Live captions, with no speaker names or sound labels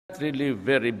really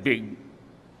very big.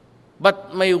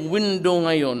 But may window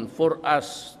ngayon for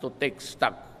us to take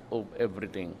stock of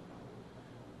everything.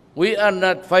 We are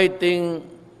not fighting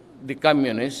the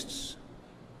communists.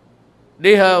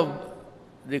 They have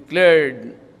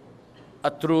declared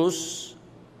a truce.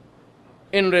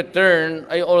 In return,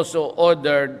 I also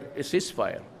ordered a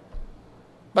ceasefire.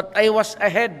 But I was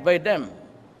ahead by them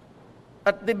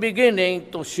at the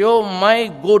beginning to show my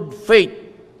good faith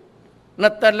na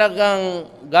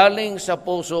talagang galing sa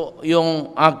puso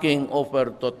yung aking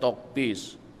offer to talk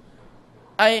peace.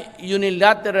 I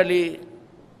unilaterally,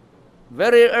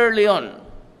 very early on,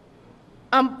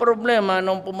 ang problema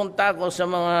nung pumunta ako sa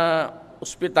mga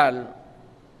ospital,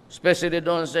 especially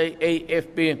doon sa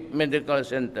AFP Medical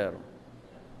Center,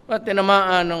 at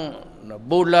tinamaan ng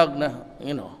bulag na,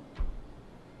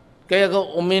 kaya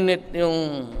ko uminit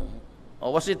yung,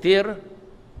 was it here?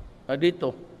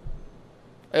 Dito.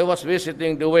 I was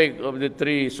visiting the wake of the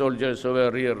 3 soldiers who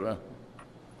were here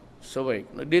sa wake.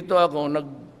 Dito ako,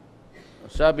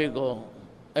 sabi ko,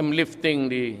 I'm lifting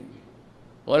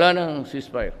wala nang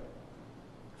ceasefire.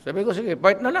 Sabi ko, sige,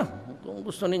 fight na lang kung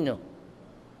gusto ninyo.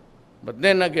 But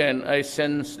then again, I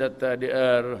sense that they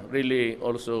are really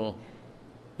also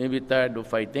maybe tired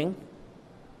of fighting.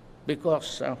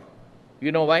 Because,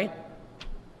 you know why?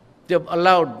 They have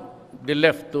allowed the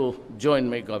left to join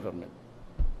my government.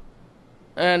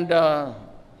 And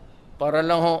para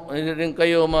lang hindi rin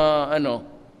kayo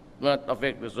not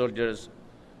affect the soldiers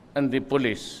and the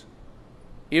police.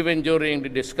 Even during the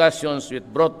discussions which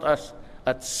brought us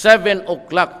at 7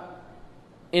 o'clock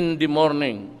in the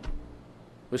morning,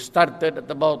 we started at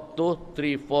about 2,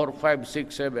 3, 4, 5,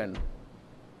 6, 7.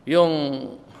 Yung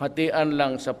hatian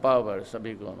lang sa power,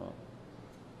 sabi ko,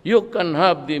 you can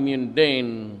have the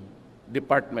mundane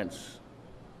departments.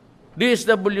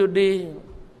 DSWD,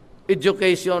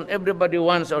 education, everybody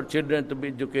wants our children to be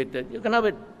educated. You can have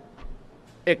it,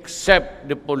 except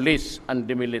the police and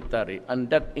the military, and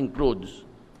that includes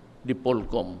the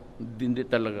Polcom. Hindi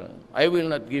talaga. I will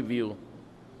not give you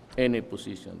any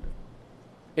position.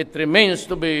 It remains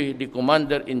to be the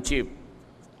commander-in-chief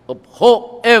of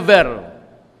whoever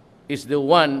is the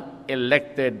one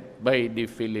elected by the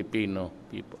Filipino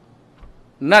people.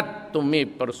 Not to me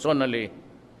personally,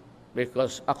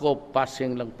 because ako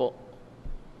passing lang po.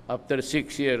 After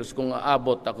 6 years, kung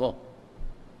aabot ako,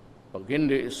 pag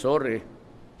hindi, sorry,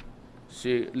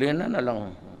 si Lena na lang.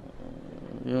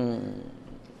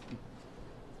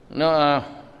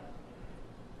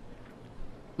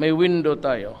 May window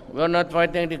tayo. We are not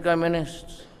fighting the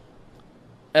communists.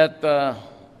 At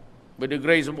by the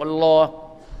grace of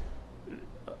Allah,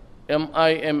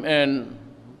 MIMN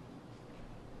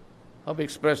have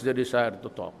expressed the desire to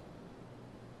talk.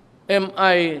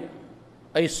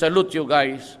 I salute you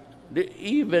guys. They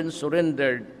even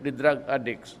surrendered the drug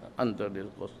addicts under their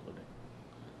custody.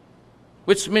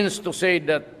 Which means to say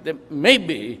that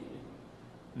maybe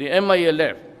the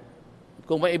MILF,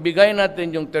 kung maibigay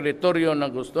natin yung teritoryo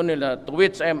na gusto nila, to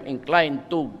which I am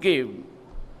inclined to give,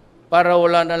 para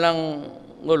wala na lang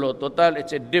ngulo. Total,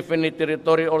 it's a definite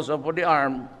territory also for the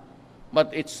arm,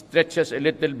 but it stretches a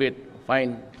little bit,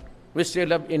 fine. We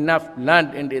still have enough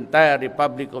land in the entire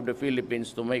Republic of the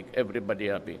Philippines to make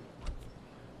everybody happy.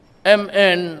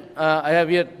 MN, I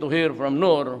have yet to hear from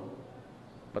Noor,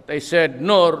 but I said,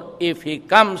 Noor, if he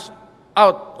comes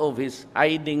out of his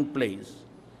hiding place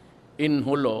in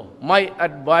Hulo, my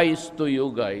advice to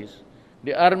you guys,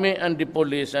 the army and the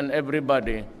police and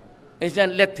everybody, is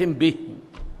then let him be.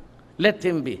 Let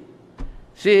him be.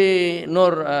 Si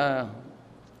Noor,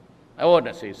 I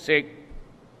wouldn't say sick,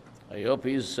 I hope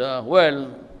he's well,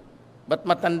 but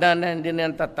matanda na hindi na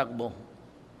yan tatakbo.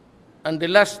 And the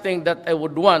last thing that I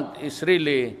would want is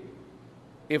really,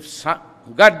 if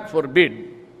God forbid,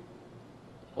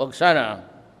 wag sana,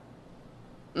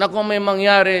 na kung may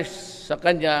mangyari sa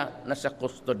kanya, nasa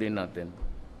custody natin.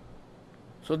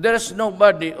 So there's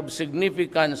nobody of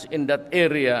significance in that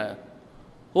area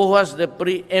who has the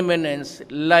preeminence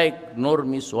like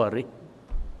Normie Suarez.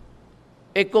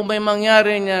 Kung may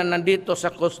mangyari niya nandito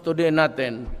sa custody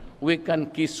natin, we can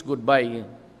kiss goodbye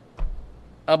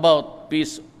about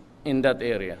peace in that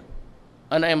area.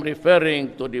 And I'm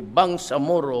referring to the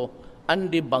Bangsamoro and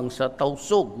the Bangsa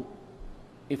Tausug.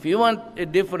 If you want a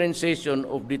differentiation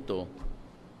of dito,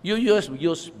 you use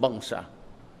Bangsa.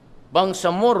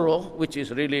 Bangsamoro, which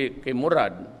is really kay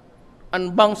Murad,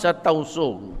 and Bangsa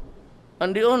Tausug.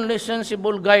 And the only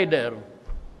sensible guy there,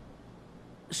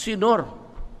 si Noor.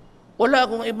 Wala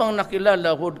akong ibang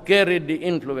nakilala who would carry the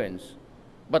influence.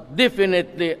 But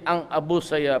definitely, ang Abu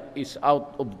Sayyaf is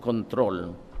out of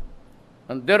control.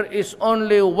 And there is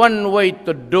only one way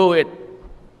to do it,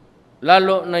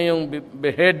 lalo na yung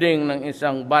beheading ng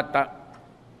isang bata.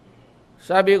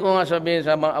 Sabi ko nga sabihin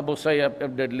sa mga Abu Sayyaf, if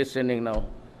they're listening now,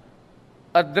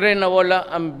 at rin nawala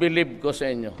ang believe ko sa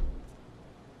inyo.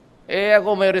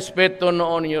 Ako may respeto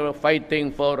noon, you're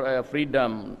fighting for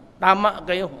freedom. Tama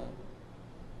kayo.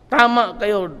 Tama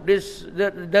kayo.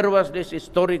 There was this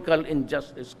historical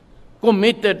injustice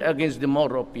committed against the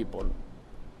Moro people.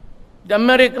 The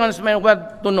Americans may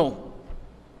want to know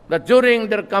that during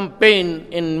their campaign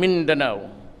in Mindanao,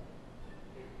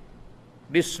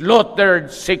 they slaughtered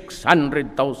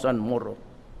 600,000 Moro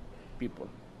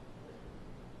people.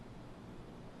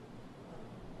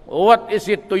 What is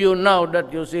it to you now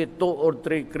that you see 2 or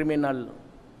 3 criminal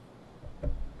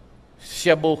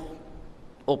shabu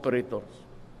operators?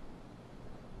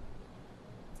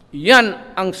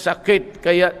 Yan ang sakit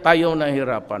kaya tayo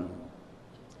nahirapan.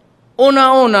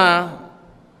 Una-una,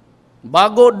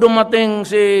 bago dumating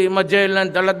si Magellan,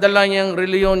 dala-dala niyang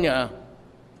reliyon niya,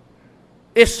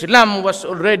 Islam was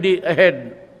already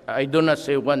ahead. I do not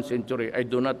say 1 century. I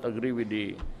do not agree with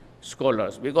the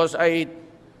scholars because I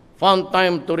found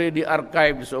time to read the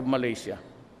archives of Malaysia.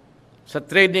 Sa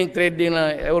trading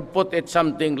na, I would put it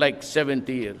something like 70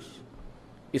 years.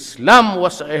 Islam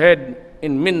was ahead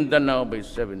in Mindanao by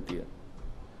 70 years.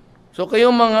 So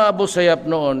kayong mga Abu Sayyaf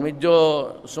noon, medyo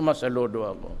sumasaludo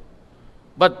ako.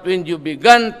 But when you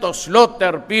began to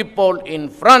slaughter people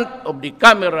in front of the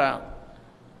camera,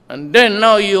 and then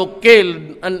now you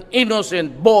killed an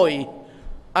innocent boy,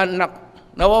 anak,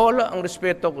 nawawala ang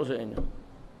respeto ko sa inyo.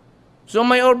 So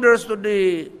my orders to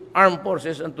the armed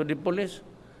forces and to the police,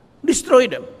 destroy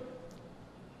them.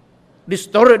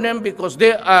 Destroy them because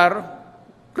they are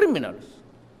criminals.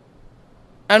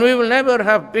 And we will never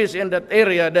have peace in that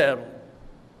area there.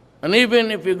 And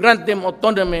even if you grant them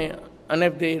autonomy and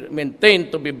if they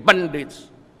maintain to be bandits,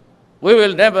 we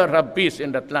will never have peace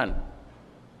in that land.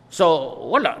 So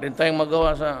wala din tayong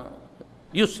magawa sa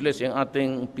useless yung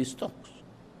ating peace talks.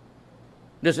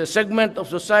 There's a segment of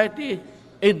society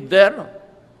in there,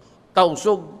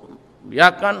 tausog,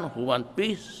 yakan, who want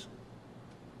peace.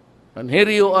 And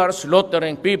here you are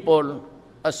slaughtering people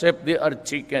as if they are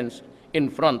chickens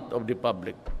in front of the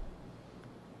public.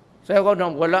 Sabi ko,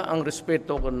 wala ang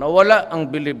respeto ko, nawala ang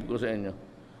believe ko sa inyo.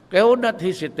 Kaya would not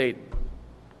hesitate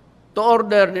to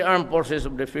order the armed forces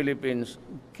of the Philippines,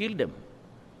 kill them.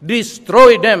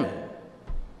 Destroy them.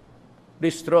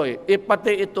 Destroy.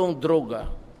 Pati itong droga.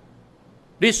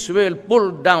 This will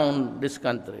pull down this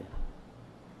country.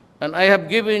 And I have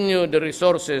given you the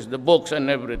resources, the books and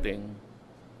everything.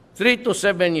 3 to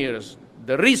 7 years.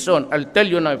 The reason, I'll tell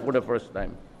you now for the first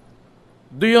time.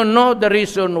 Do you know the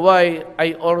reason why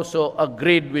I also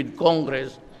agreed with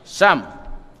Congress, some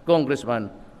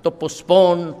congressman, to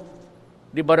postpone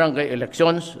the barangay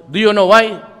elections? Do you know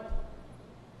why?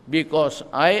 Because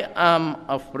I am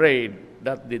afraid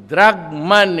that the drug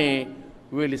money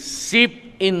will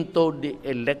seep into the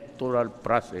electoral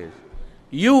process.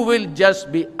 You will just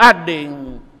be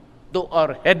adding to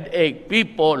our headache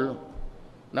people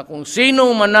na kung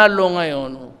sino manalo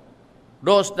ngayon,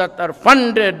 those that are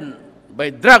funded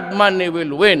by drug money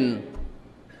will win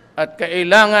at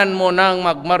kailangan mo nang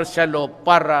mag-martial law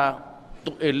para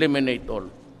to eliminate all.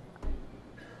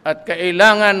 At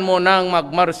kailangan mo nang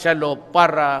mag-martial law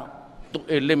para to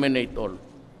eliminate all.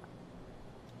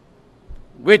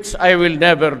 Which I will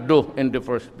never do in the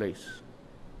first place.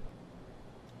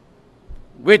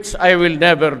 Which I will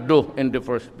never do in the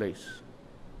first place.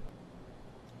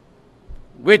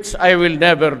 Which I will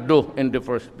never do in the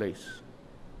first place.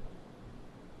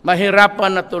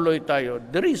 Mahirapan na tuloy tayo.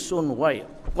 The reason why,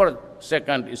 of course,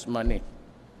 second is money.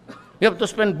 You have to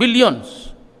spend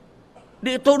billions.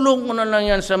 Di tulong mo na lang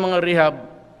yan sa mga rehab.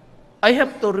 I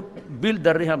have to build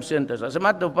the rehab centers. As a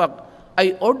matter of fact,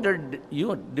 I ordered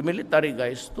you, the military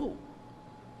guys, to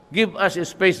give us a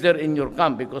space there in your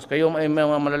camp because kayo may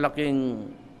mga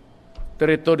malalaking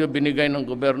teritoryo binigay ng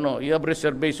gobyerno. You have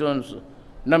reservations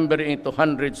numbering into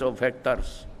hundreds of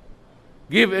hectares.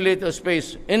 Give a little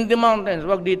space in the mountains.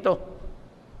 Wag dito.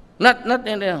 Not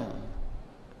in there.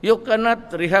 You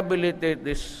cannot rehabilitate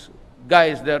these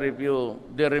guys there if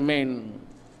they remain.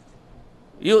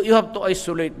 You have to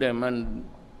isolate them and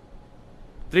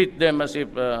treat them as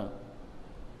if.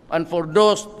 And for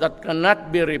those that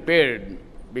cannot be repaired,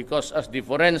 because as the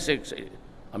forensics,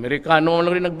 Amerikano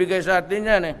lang rin nagbigay sa atin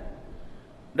yan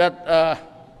that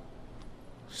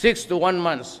 6 to 1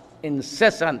 months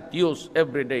incessant use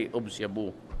every day of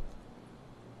shabu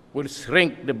will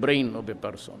shrink the brain of a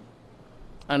person.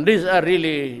 And these are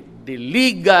really the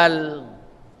legal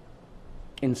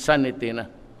insanity na.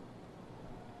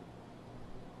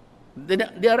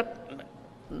 They are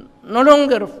no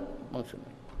longer functional.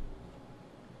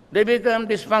 They become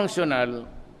dysfunctional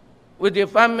with a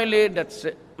family that's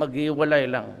maghiwalay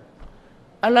lang.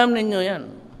 Alam ninyo yan.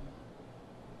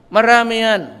 Marami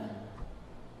yan.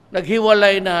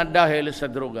 Naghiwalay na dahil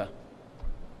sa droga.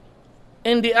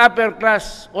 In the upper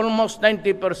class, almost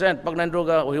 90% pag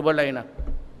nandroga, hiwalay na.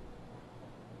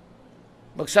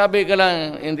 Magsabi ka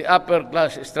lang, in the upper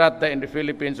class strata in the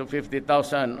Philippines of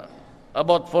 50,000,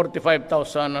 about 45,000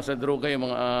 na sa droga yung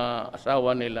mga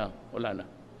asawa nila. Wala na.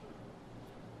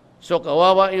 So,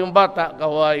 kawawa yung bata,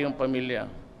 kawawa yung pamilya.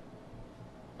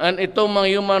 And itong mga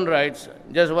human rights,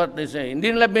 just what they say,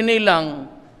 hindi nila binilang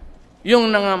yung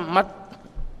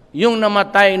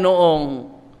namatay noong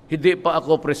hindi pa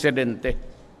ako presidente.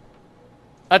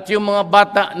 At yung mga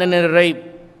bata na nirape.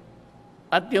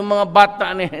 At yung mga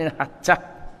bata na hinatsak.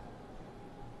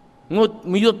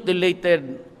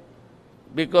 Mutilated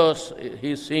because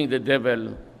he's seeing the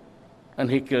devil and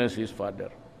he kills his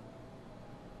father.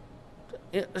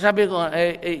 Sabi ko,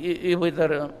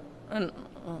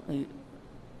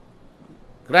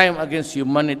 crime against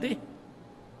humanity.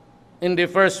 In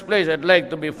the first place, I'd like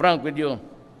to be frank with you,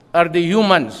 are the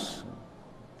humans.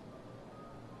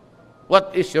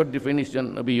 What is your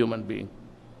definition of a human being?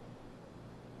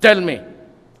 Tell me.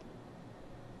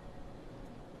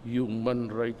 Human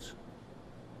rights.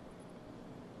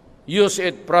 Use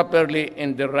it properly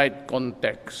in the right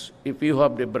context, if you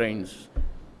have the brains.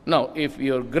 Now, if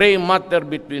your gray matter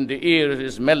between the ears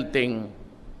is melting,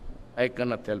 I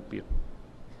cannot help you.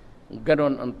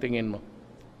 Ganon ang tingin mo.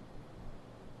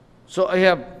 So I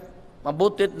have,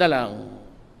 mabutit na lang,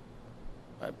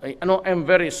 I'm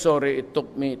very sorry it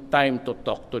took me time to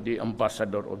talk to the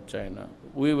ambassador of China.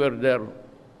 We were there.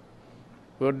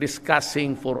 We were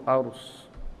discussing for hours.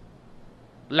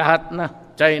 Lahat na,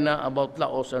 China about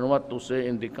Laos and what to say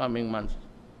in the coming months.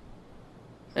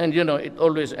 And you know, it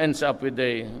always ends up with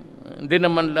hindi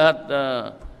naman lahat,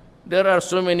 there are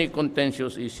so many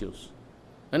contentious issues.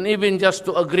 And even just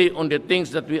to agree on the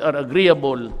things that we are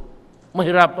agreeable,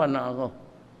 mahirapan na ako.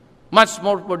 Much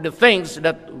more for the things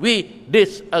that we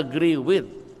disagree with.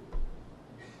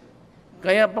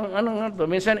 Kaya pang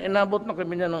minsan inabot na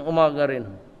kami niya ng umaga rin.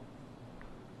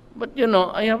 But you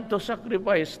know, I have to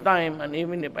sacrifice time, and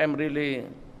even if I'm really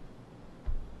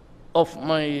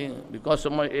because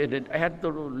of my edit, I had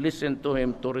to listen to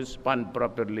him to respond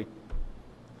properly.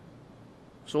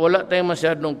 So wala tayong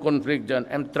masyadong conflict dyan.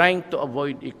 I'm trying to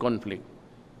avoid a conflict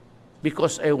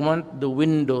because I want the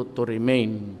window to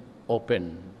remain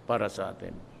open para sa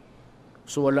atin.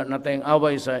 So wala na tayong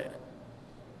away sa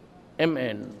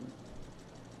MN.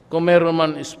 Kung meron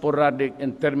man sporadic,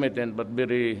 intermittent, but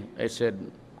I said,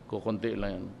 kukunti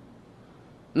lang yan.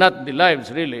 Not the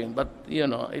lives really, but you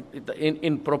know,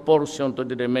 in proportion to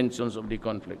the dimensions of the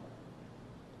conflict.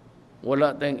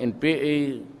 Wala tayong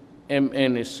NPA,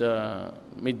 MN is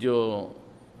medyo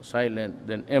silent,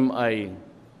 then MI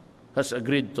has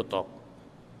agreed to talk.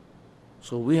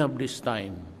 So we have this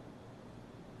time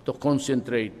to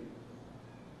concentrate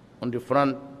on the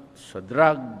front sa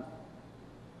drug,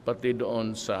 pati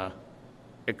doon sa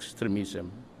extremism.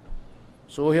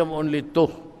 So we have only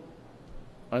two,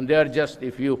 and they are just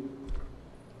a few.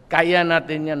 Kaya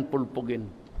natin yan pulpugin.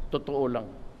 Totoo lang.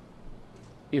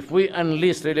 If we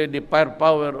unleash really the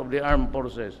firepower of the armed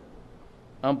forces,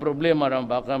 ang problema rin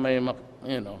baka may,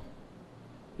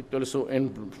 it will also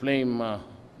inflame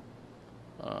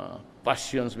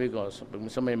passions because pag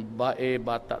may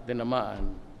bata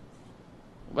tinamaan.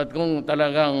 But kung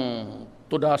talagang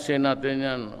tudasin natin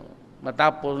yan,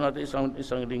 matapos natin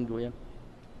isang linggo yan.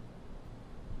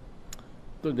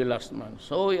 To the last month.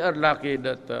 So we are lucky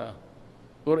that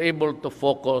we're able to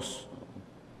focus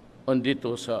on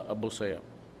dito sa Abu Sayyaf.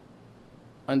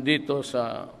 And dito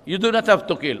sa, you do not have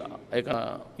to kill.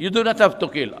 You do not have to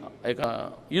kill.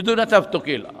 You do not have to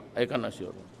kill. I can assure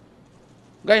you.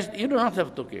 Guys, you do not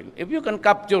have to kill. If you can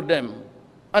capture them,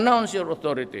 announce your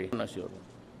authority.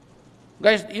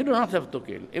 Guys, you do not have to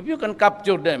kill. If you can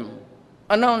capture them,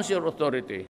 announce your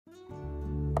authority.